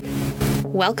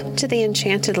Welcome to the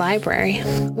Enchanted Library,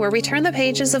 where we turn the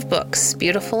pages of books,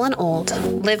 beautiful and old,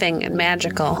 living and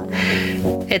magical.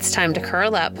 It's time to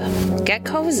curl up, get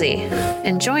cozy,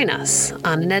 and join us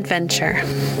on an adventure.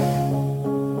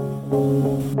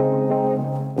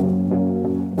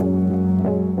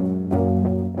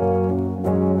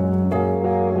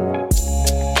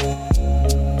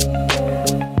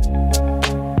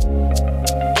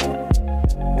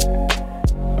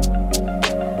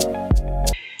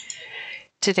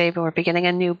 Today we're beginning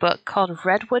a new book called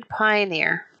Redwood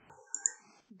Pioneer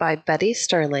by Betty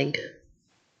Sterling.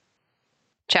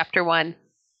 Chapter 1.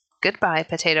 Goodbye,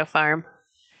 Potato Farm.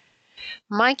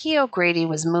 Mikey O'Grady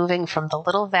was moving from the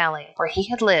little valley where he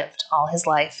had lived all his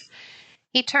life.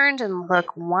 He turned and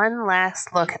took one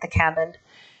last look at the cabin.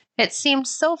 It seemed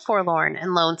so forlorn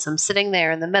and lonesome sitting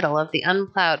there in the middle of the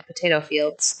unplowed potato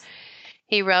fields.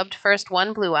 He rubbed first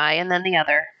one blue eye and then the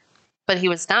other. But he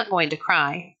was not going to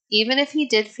cry, even if he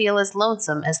did feel as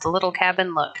lonesome as the little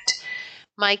cabin looked.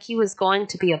 Mikey was going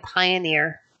to be a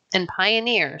pioneer, and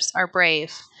pioneers are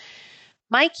brave.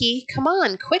 "Mikey, come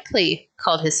on, quickly,"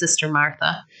 called his sister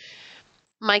Martha.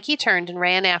 Mikey turned and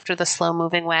ran after the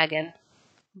slow-moving wagon.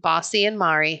 Bossy and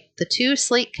Mari, the two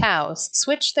sleek cows,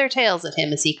 switched their tails at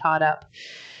him as he caught up.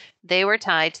 They were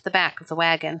tied to the back of the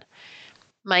wagon.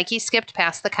 Mikey skipped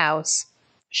past the cows.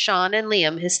 Sean and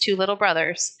Liam, his two little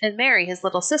brothers, and Mary, his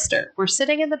little sister, were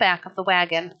sitting in the back of the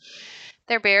wagon.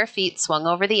 Their bare feet swung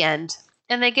over the end,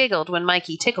 and they giggled when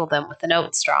Mikey tickled them with an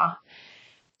oat straw.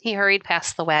 He hurried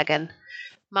past the wagon.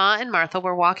 Ma and Martha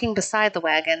were walking beside the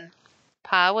wagon.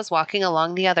 Pa was walking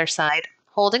along the other side,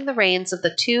 holding the reins of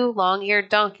the two long-eared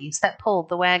donkeys that pulled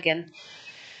the wagon.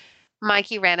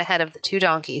 Mikey ran ahead of the two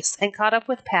donkeys and caught up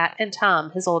with Pat and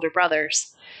Tom, his older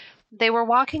brothers. They were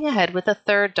walking ahead with a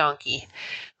third donkey,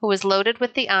 who was loaded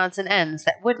with the odds and ends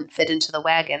that wouldn't fit into the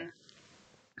wagon.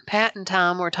 Pat and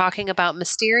Tom were talking about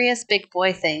mysterious big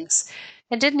boy things,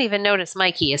 and didn't even notice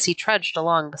Mikey as he trudged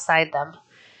along beside them.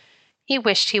 He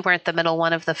wished he weren't the middle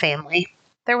one of the family.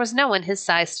 There was no one his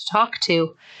size to talk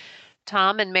to.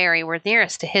 Tom and Mary were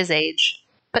nearest to his age,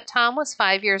 but Tom was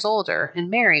 5 years older, and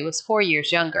Mary was 4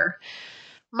 years younger.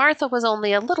 Martha was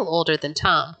only a little older than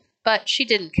Tom, but she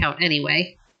didn't count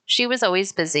anyway. She was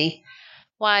always busy.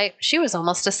 Why, she was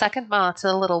almost a second ma to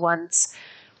the little ones.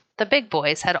 The big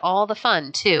boys had all the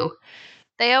fun, too.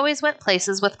 They always went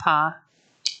places with Pa.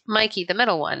 Mikey, the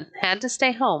middle one, had to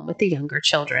stay home with the younger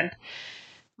children.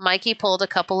 Mikey pulled a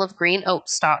couple of green oat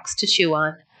stalks to chew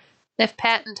on. If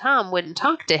Pat and Tom wouldn't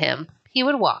talk to him, he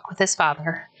would walk with his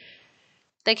father.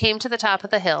 They came to the top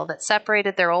of the hill that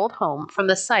separated their old home from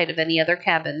the site of any other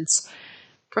cabins.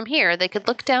 From here, they could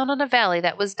look down on a valley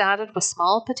that was dotted with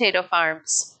small potato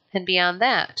farms, and beyond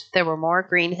that, there were more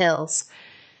green hills.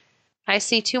 "I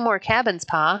see 2 more cabins,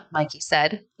 Pa," Mikey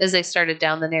said, as they started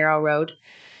down the narrow road.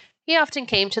 He often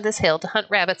came to this hill to hunt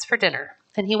rabbits for dinner,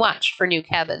 and he watched for new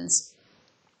cabins.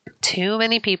 "Too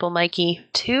many people, Mikey,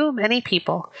 too many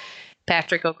people."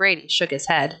 Patrick O'Grady shook his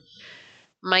head.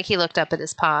 Mikey looked up at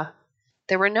his pa.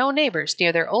 There were no neighbors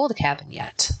near their old cabin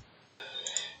yet.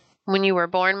 "When you were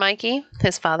born, Mikey,"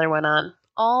 his father went on,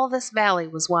 "all this valley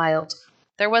was wild.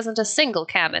 There wasn't a single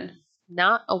cabin.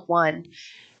 Not a one.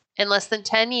 In less than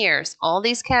 10 years, all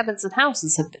these cabins and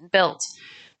houses have been built.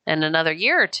 In another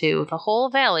year or two, the whole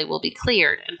valley will be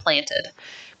cleared and planted."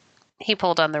 He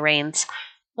pulled on the reins.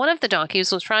 One of the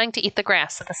donkeys was trying to eat the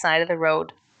grass at the side of the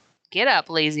road. "Get up,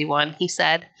 lazy one," he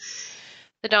said.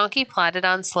 The donkey plodded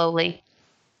on slowly.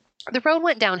 The road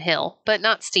went downhill, but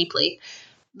not steeply.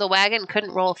 The wagon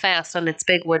couldn't roll fast on its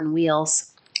big wooden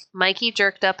wheels. Mikey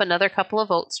jerked up another couple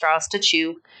of oat straws to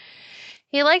chew.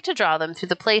 He liked to draw them through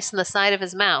the place in the side of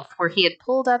his mouth where he had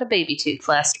pulled out a baby tooth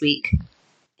last week.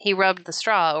 He rubbed the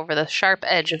straw over the sharp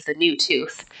edge of the new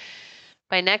tooth.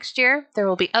 "By next year, there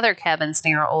will be other cabins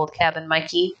near our old cabin,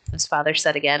 Mikey," his father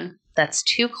said again. "That's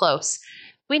too close.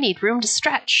 We need room to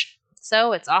stretch.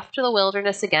 So it's off to the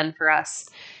wilderness again for us."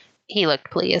 He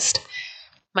looked pleased.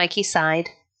 Mikey sighed.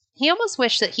 He almost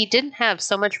wished that he didn't have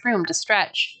so much room to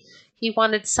stretch. He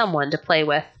wanted someone to play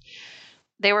with.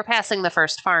 They were passing the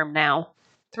first farm now.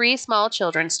 3 small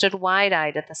children stood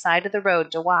wide-eyed at the side of the road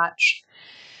to watch.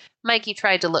 Mikey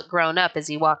tried to look grown up as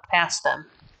he walked past them,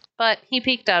 but he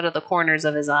peeked out of the corners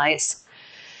of his eyes.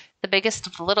 The biggest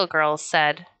of the little girls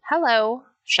said, "Hello,"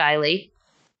 shyly.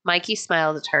 Mikey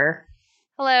smiled at her.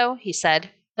 "Hello," he said,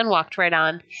 and walked right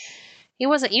on. He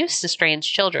wasn't used to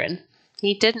strange children.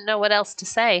 He didn't know what else to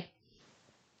say.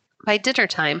 By dinner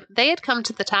time, they had come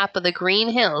to the top of the green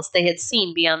hills they had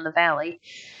seen beyond the valley.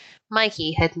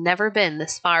 Mikey had never been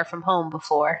this far from home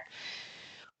before.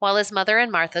 While his mother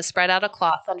and Martha spread out a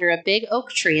cloth under a big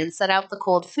oak tree and set out the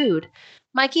cold food,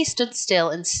 Mikey stood still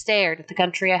and stared at the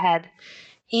country ahead.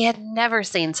 He had never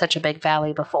seen such a big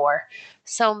valley before.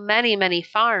 So many, many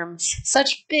farms,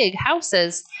 such big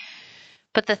houses.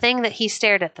 But the thing that he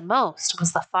stared at the most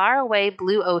was the faraway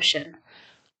blue ocean.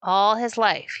 All his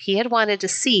life, he had wanted to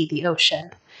see the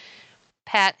ocean.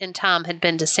 Pat and Tom had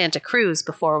been to Santa Cruz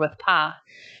before with Pa.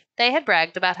 They had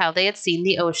bragged about how they had seen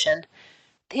the ocean.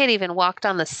 They had even walked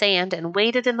on the sand and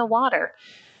waded in the water.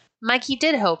 Mikey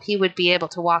did hope he would be able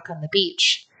to walk on the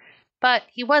beach, but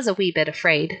he was a wee bit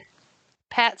afraid.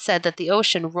 Pat said that the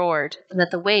ocean roared and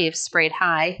that the waves sprayed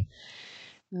high.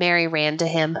 Mary ran to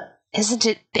him. "Isn't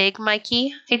it big,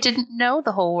 Mikey? I didn't know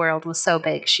the whole world was so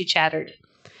big," she chattered.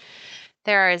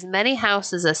 "There are as many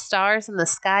houses as stars in the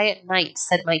sky at night,"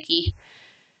 said Mikey.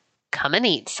 "Come and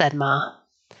eat," said Ma.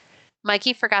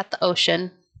 Mikey forgot the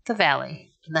ocean, the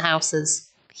valley, and the houses.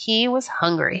 He was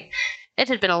hungry. It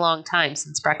had been a long time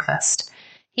since breakfast.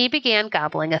 He began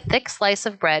gobbling a thick slice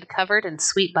of bread covered in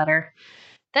sweet butter.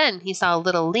 Then he saw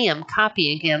little Liam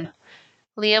copying him.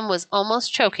 Liam was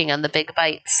almost choking on the big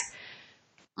bites.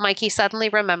 Mikey suddenly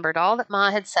remembered all that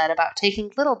Ma had said about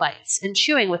taking little bites and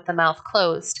chewing with the mouth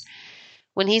closed.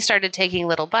 When he started taking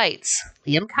little bites,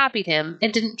 Liam copied him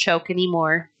and didn't choke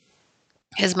anymore.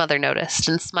 His mother noticed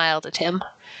and smiled at him.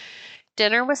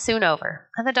 Dinner was soon over,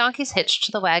 and the donkeys hitched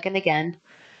to the wagon again.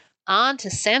 "On to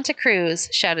Santa Cruz,"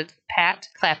 shouted Pat,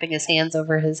 clapping his hands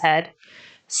over his head.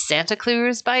 "Santa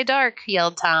Cruz by dark,"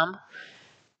 yelled Tom.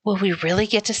 "Will we really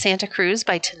get to Santa Cruz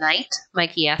by tonight?"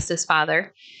 Mikey asked his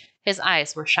father. His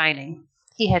eyes were shining.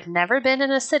 He had never been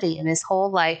in a city in his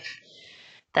whole life.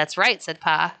 "That's right," said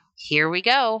Pa. "Here we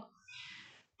go."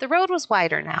 The road was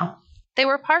wider now. They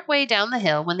were part way down the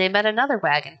hill when they met another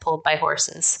wagon pulled by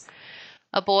horses.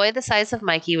 A boy the size of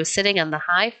Mikey was sitting on the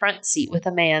high front seat with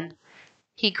a man.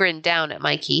 He grinned down at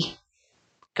Mikey.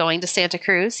 "Going to Santa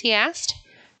Cruz?" he asked.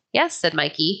 "Yes," said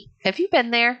Mikey. "Have you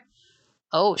been there?"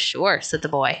 "Oh, sure," said the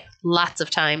boy. "Lots of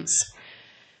times."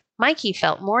 Mikey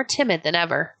felt more timid than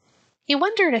ever. He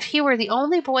wondered if he were the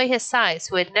only boy his size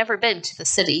who had never been to the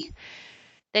city.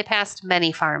 They passed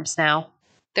many farms now.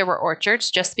 There were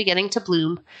orchards just beginning to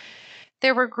bloom.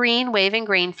 There were green, waving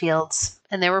grain fields,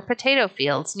 and there were potato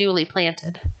fields newly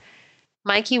planted.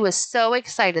 Mikey was so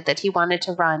excited that he wanted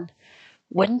to run.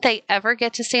 Wouldn't they ever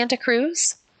get to Santa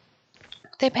Cruz?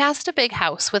 They passed a big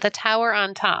house with a tower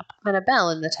on top and a bell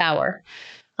in the tower.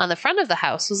 On the front of the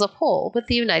house was a pole with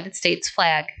the United States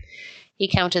flag. He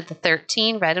counted the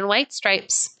 13 red and white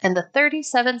stripes and the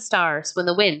 37 stars when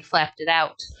the wind flapped it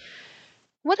out.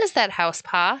 "What is that house,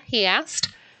 Pa?" he asked.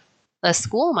 "A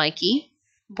school, Mikey.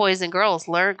 Boys and girls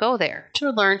go there to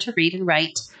learn to read and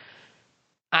write."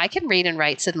 "I can read and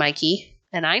write," said Mikey,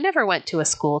 "and I never went to a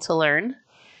school to learn."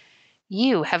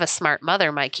 "You have a smart mother,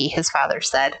 Mikey," his father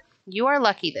said. "You are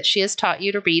lucky that she has taught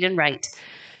you to read and write.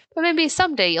 But maybe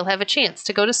someday you'll have a chance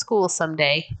to go to school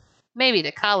someday. Maybe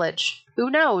to college. Who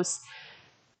knows?"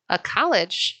 "A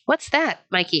college? What's that?"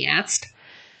 Mikey asked.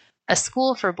 "A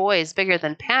school for boys bigger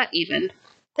than Pat, even.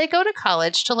 They go to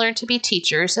college to learn to be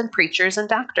teachers and preachers and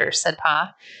doctors," said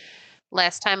Pa.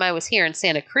 "Last time I was here in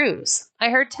Santa Cruz, I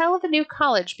heard tell of a new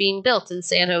college being built in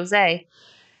San Jose.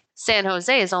 San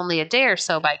Jose is only a day or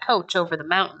so by coach over the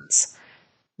mountains.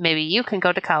 Maybe you can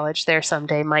go to college there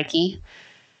someday, Mikey."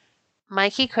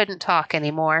 Mikey couldn't talk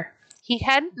anymore. He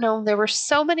hadn't known there were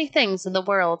so many things in the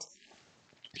world.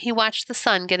 He watched the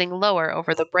sun getting lower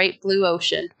over the bright blue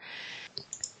ocean.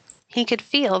 He could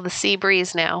feel the sea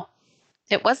breeze now.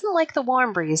 It wasn't like the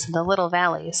warm breeze in the little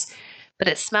valleys, but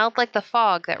it smelled like the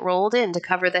fog that rolled in to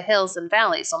cover the hills and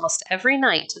valleys almost every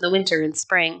night in the winter and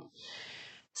spring.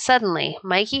 Suddenly,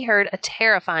 Mikey heard a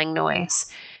terrifying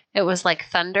noise. It was like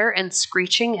thunder and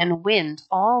screeching and wind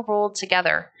all rolled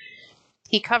together.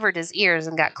 He covered his ears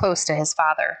and got close to his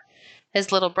father.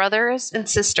 His little brothers and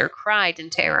sister cried in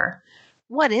terror.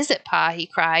 "What is it, Pa?" he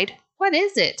cried. "What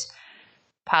is it?"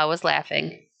 Pa was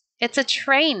laughing. "It's a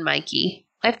train, Mikey.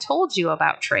 I've told you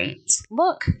about trains.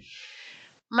 Look."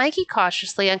 Mikey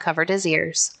cautiously uncovered his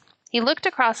ears. He looked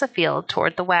across a field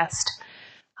toward the west.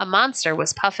 A monster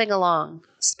was puffing along,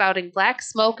 spouting black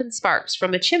smoke and sparks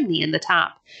from a chimney in the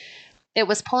top. It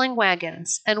was pulling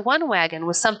wagons, and one wagon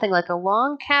was something like a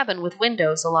long cabin with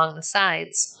windows along the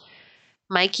sides.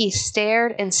 Mikey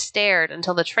stared and stared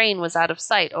until the train was out of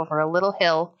sight over a little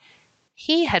hill.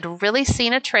 He had really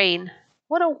seen a train.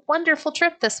 What a wonderful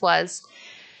trip this was.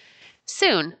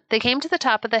 Soon they came to the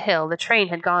top of the hill the train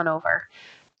had gone over.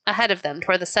 Ahead of them,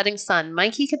 toward the setting sun,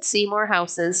 Mikey could see more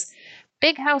houses.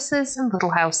 Big houses and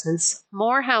little houses.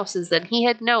 More houses than he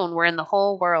had known were in the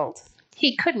whole world.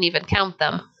 He couldn't even count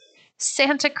them.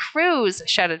 Santa Cruz,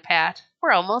 shouted Pat.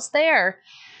 We're almost there.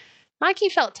 Mikey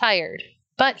felt tired,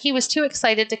 but he was too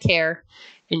excited to care.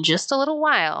 In just a little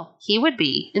while, he would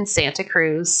be in Santa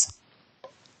Cruz.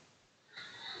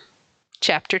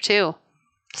 Chapter 2.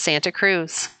 Santa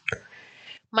Cruz.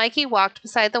 Mikey walked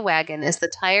beside the wagon as the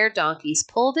tired donkeys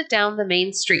pulled it down the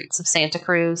main streets of Santa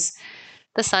Cruz.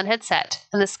 The sun had set,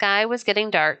 and the sky was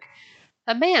getting dark.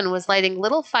 A man was lighting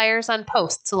little fires on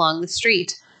posts along the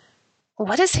street.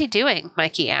 What is he doing?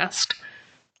 Mikey asked.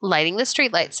 Lighting the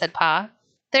streetlights, said Pa.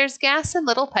 There's gas in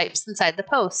little pipes inside the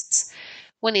posts.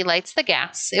 When he lights the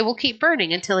gas, it will keep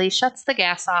burning until he shuts the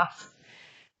gas off.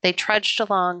 They trudged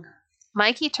along.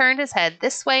 Mikey turned his head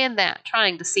this way and that,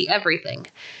 trying to see everything.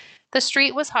 The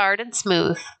street was hard and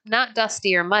smooth, not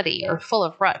dusty or muddy or full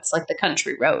of ruts like the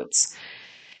country roads.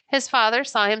 His father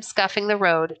saw him scuffing the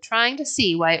road, trying to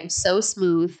see why it was so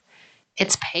smooth.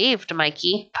 It's paved,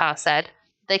 Mikey, Pa said.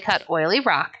 They cut oily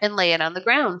rock and lay it on the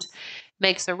ground.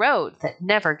 Makes a road that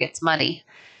never gets muddy.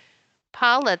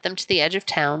 Pa led them to the edge of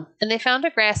town, and they found a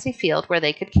grassy field where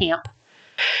they could camp.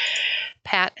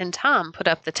 Pat and Tom put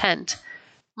up the tent.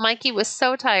 Mikey was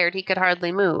so tired he could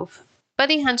hardly move, but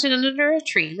he hunted under a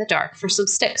tree in the dark for some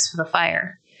sticks for the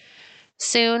fire.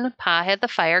 Soon, Pa had the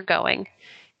fire going.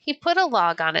 He put a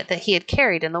log on it that he had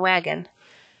carried in the wagon.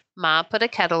 Ma put a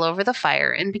kettle over the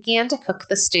fire and began to cook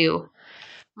the stew.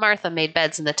 Martha made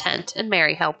beds in the tent, and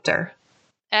Mary helped her.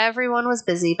 Everyone was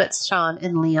busy but Sean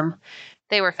and Liam.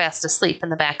 They were fast asleep in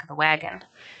the back of the wagon.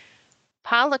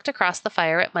 Pa looked across the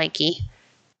fire at Mikey.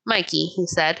 Mikey, he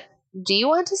said, do you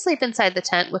want to sleep inside the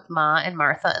tent with Ma and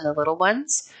Martha and the little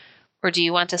ones? Or do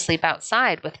you want to sleep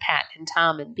outside with Pat and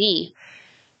Tom and Bee?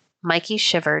 Mikey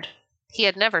shivered. He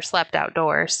had never slept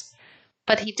outdoors.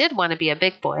 But he did want to be a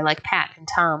big boy like Pat and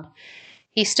Tom.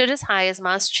 He stood as high as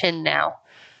Ma's chin now.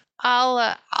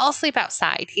 I'll sleep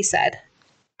outside, he said.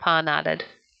 Pa nodded.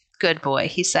 Good boy,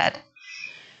 he said.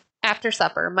 After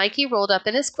supper, Mikey rolled up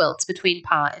in his quilts between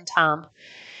Pa and Tom.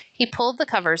 He pulled the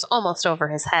covers almost over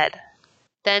his head.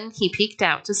 Then he peeked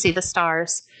out to see the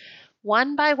stars.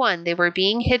 One by one, they were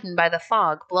being hidden by the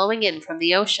fog blowing in from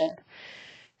the ocean.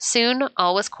 Soon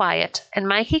all was quiet, and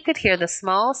Mikey could hear the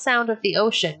small sound of the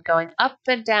ocean going up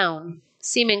and down,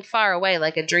 seeming far away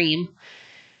like a dream.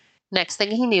 Next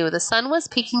thing he knew, the sun was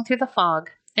peeking through the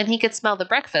fog, and he could smell the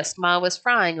breakfast Ma was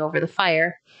frying over the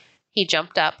fire. He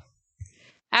jumped up.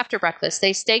 After breakfast,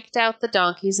 they staked out the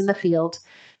donkeys in the field.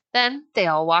 Then they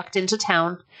all walked into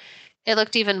town. It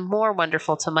looked even more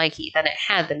wonderful to Mikey than it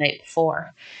had the night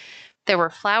before. There were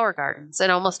flower gardens in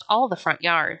almost all the front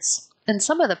yards, and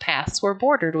some of the paths were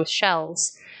bordered with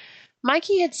shells.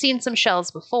 Mikey had seen some shells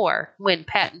before, when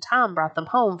Pat and Tom brought them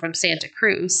home from Santa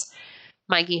Cruz.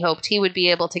 Mikey hoped he would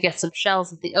be able to get some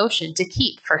shells at the ocean to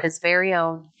keep for his very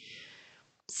own.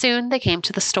 Soon they came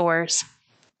to the stores.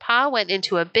 Pa went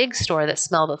into a big store that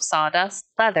smelled of sawdust,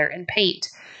 leather, and paint.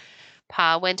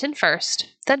 Pa went in first,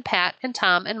 then Pat and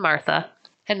Tom and Martha,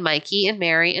 and Mikey and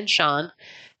Mary and Sean,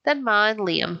 then Ma and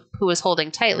Liam, who was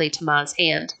holding tightly to Ma's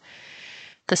hand.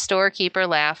 The storekeeper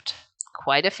laughed.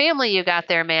 Quite a family you got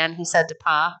there, man, he said to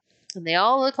Pa. And they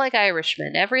all look like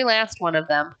Irishmen, every last one of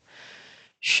them.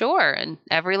 Sure, and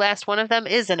every last one of them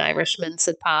is an Irishman,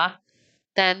 said Pa.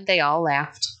 Then they all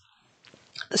laughed.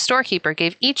 The storekeeper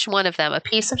gave each one of them a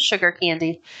piece of sugar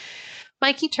candy.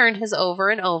 Mikey turned his over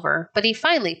and over, but he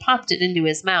finally popped it into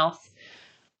his mouth.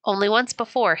 Only once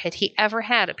before had he ever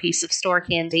had a piece of store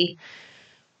candy.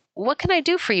 What can I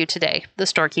do for you today? The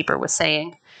storekeeper was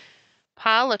saying.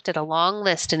 Pa looked at a long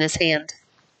list in his hand.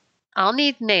 I'll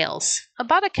need nails,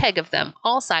 about a keg of them,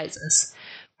 all sizes.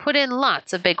 Put in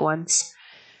lots of big ones.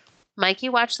 Mikey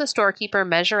watched the storekeeper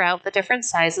measure out the different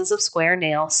sizes of square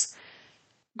nails.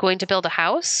 Going to build a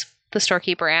house? The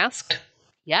storekeeper asked.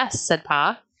 Yes, said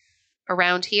Pa.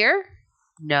 Around here?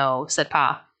 No, said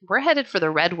Pa. We're headed for the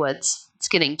Redwoods. It's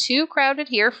getting too crowded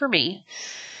here for me.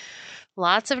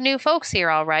 Lots of new folks here,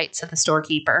 all right, said the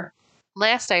storekeeper.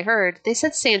 Last I heard, they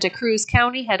said Santa Cruz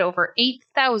County had over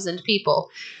 8,000 people.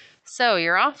 So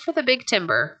you're off for the big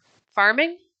timber.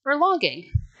 Farming or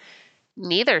logging?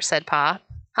 Neither, said Pa.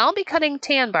 I'll be cutting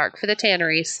tan bark for the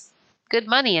tanneries. Good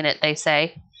money in it, they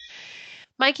say.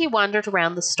 Mikey wandered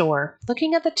around the store,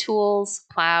 looking at the tools,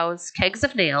 plows, kegs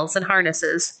of nails, and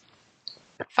harnesses.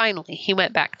 Finally, he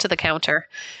went back to the counter.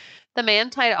 The man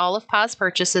tied all of Pa's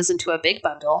purchases into a big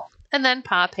bundle, and then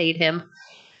Pa paid him.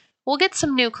 We'll get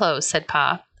some new clothes, said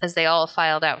Pa, as they all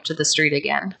filed out to the street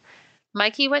again.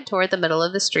 Mikey went toward the middle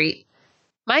of the street.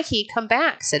 Mikey, come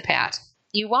back, said Pat.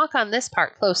 You walk on this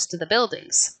part close to the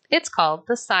buildings. It's called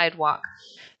the sidewalk.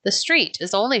 The street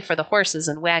is only for the horses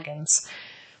and wagons.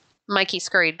 Mikey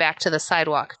scurried back to the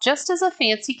sidewalk just as a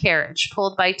fancy carriage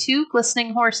pulled by 2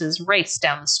 glistening horses raced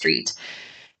down the street.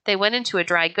 They went into a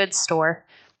dry goods store.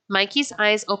 Mikey's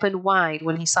eyes opened wide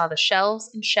when he saw the shelves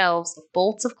and shelves of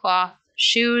bolts of cloth,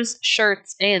 shoes,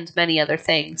 shirts, and many other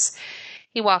things.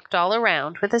 He walked all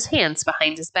around with his hands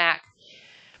behind his back.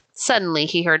 Suddenly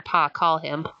he heard Pa call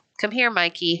him. "Come here,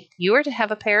 Mikey. You are to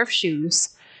have a pair of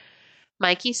shoes."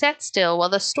 Mikey sat still while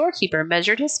the storekeeper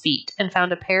measured his feet and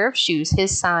found a pair of shoes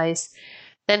his size.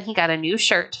 Then he got a new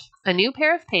shirt, a new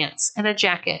pair of pants, and a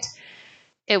jacket.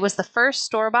 It was the first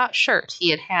store-bought shirt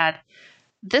he had had.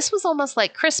 This was almost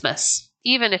like Christmas,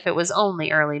 even if it was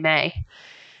only early May.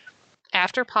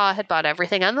 After Pa had bought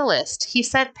everything on the list, he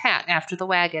sent Pat after the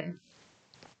wagon.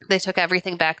 They took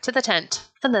everything back to the tent,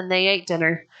 and then they ate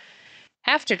dinner.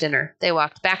 After dinner, they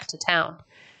walked back to town.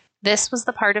 This was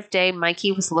the part of day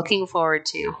Mikey was looking forward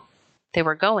to. They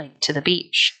were going to the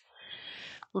beach.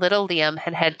 Little Liam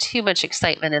had had too much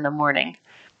excitement in the morning.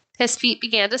 His feet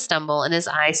began to stumble and his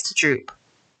eyes to droop.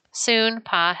 Soon,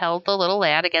 Pa held the little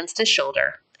lad against his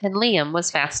shoulder, and Liam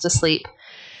was fast asleep.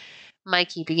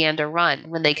 Mikey began to run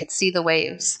when they could see the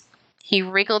waves. He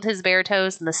wriggled his bare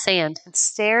toes in the sand and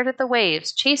stared at the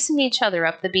waves chasing each other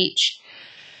up the beach.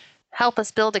 "Help us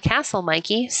build a castle,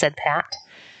 Mikey," said Pat.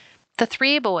 The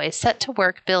 3 boys set to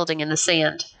work building in the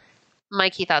sand.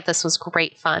 Mikey thought this was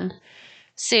great fun.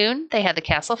 Soon they had the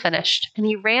castle finished, and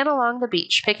he ran along the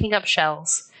beach picking up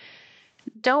shells.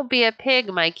 "Don't be a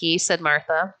pig, Mikey," said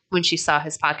Martha, when she saw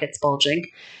his pockets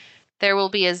bulging. "There will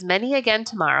be as many again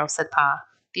tomorrow," said Pa.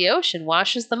 "The ocean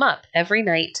washes them up every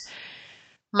night."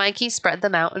 Mikey spread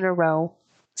them out in a row.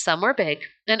 Some were big,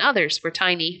 and others were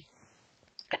tiny.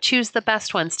 "Choose the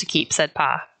best ones to keep," said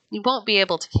Pa. "You won't be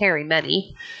able to carry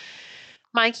many."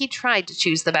 Mikey tried to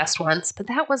choose the best ones, but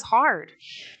that was hard.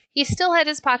 He still had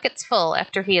his pockets full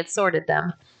after he had sorted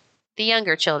them. The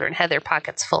younger children had their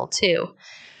pockets full, too.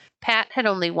 Pat had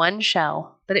only 1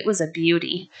 shell, but it was a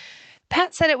beauty.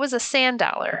 Pat said it was a sand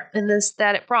dollar, and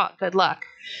that it brought good luck.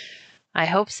 "I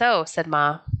hope so," said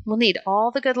Ma. "We'll need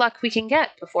all the good luck we can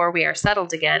get before we are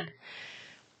settled again."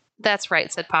 "That's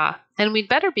right," said Pa, "and we'd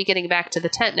better be getting back to the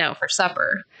tent now for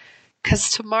supper."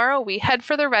 "'Cause tomorrow we head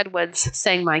for the Redwoods,"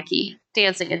 sang Mikey,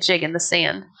 dancing a jig in the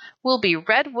sand. "We'll be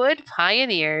Redwood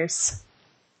pioneers."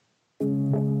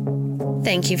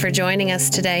 Thank you for joining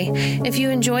us today. If you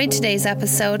enjoyed today's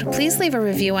episode, please leave a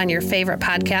review on your favorite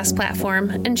podcast platform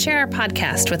and share our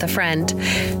podcast with a friend.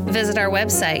 Visit our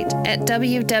website at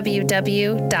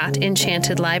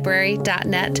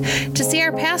www.enchantedlibrary.net to see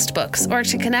our past books or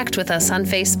to connect with us on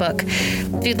Facebook.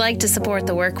 If you'd like to support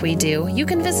the work we do, you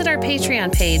can visit our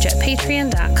Patreon page at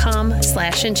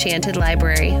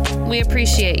patreon.com/enchantedlibrary. We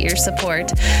appreciate your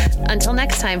support. Until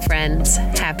next time, friends,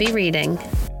 happy reading.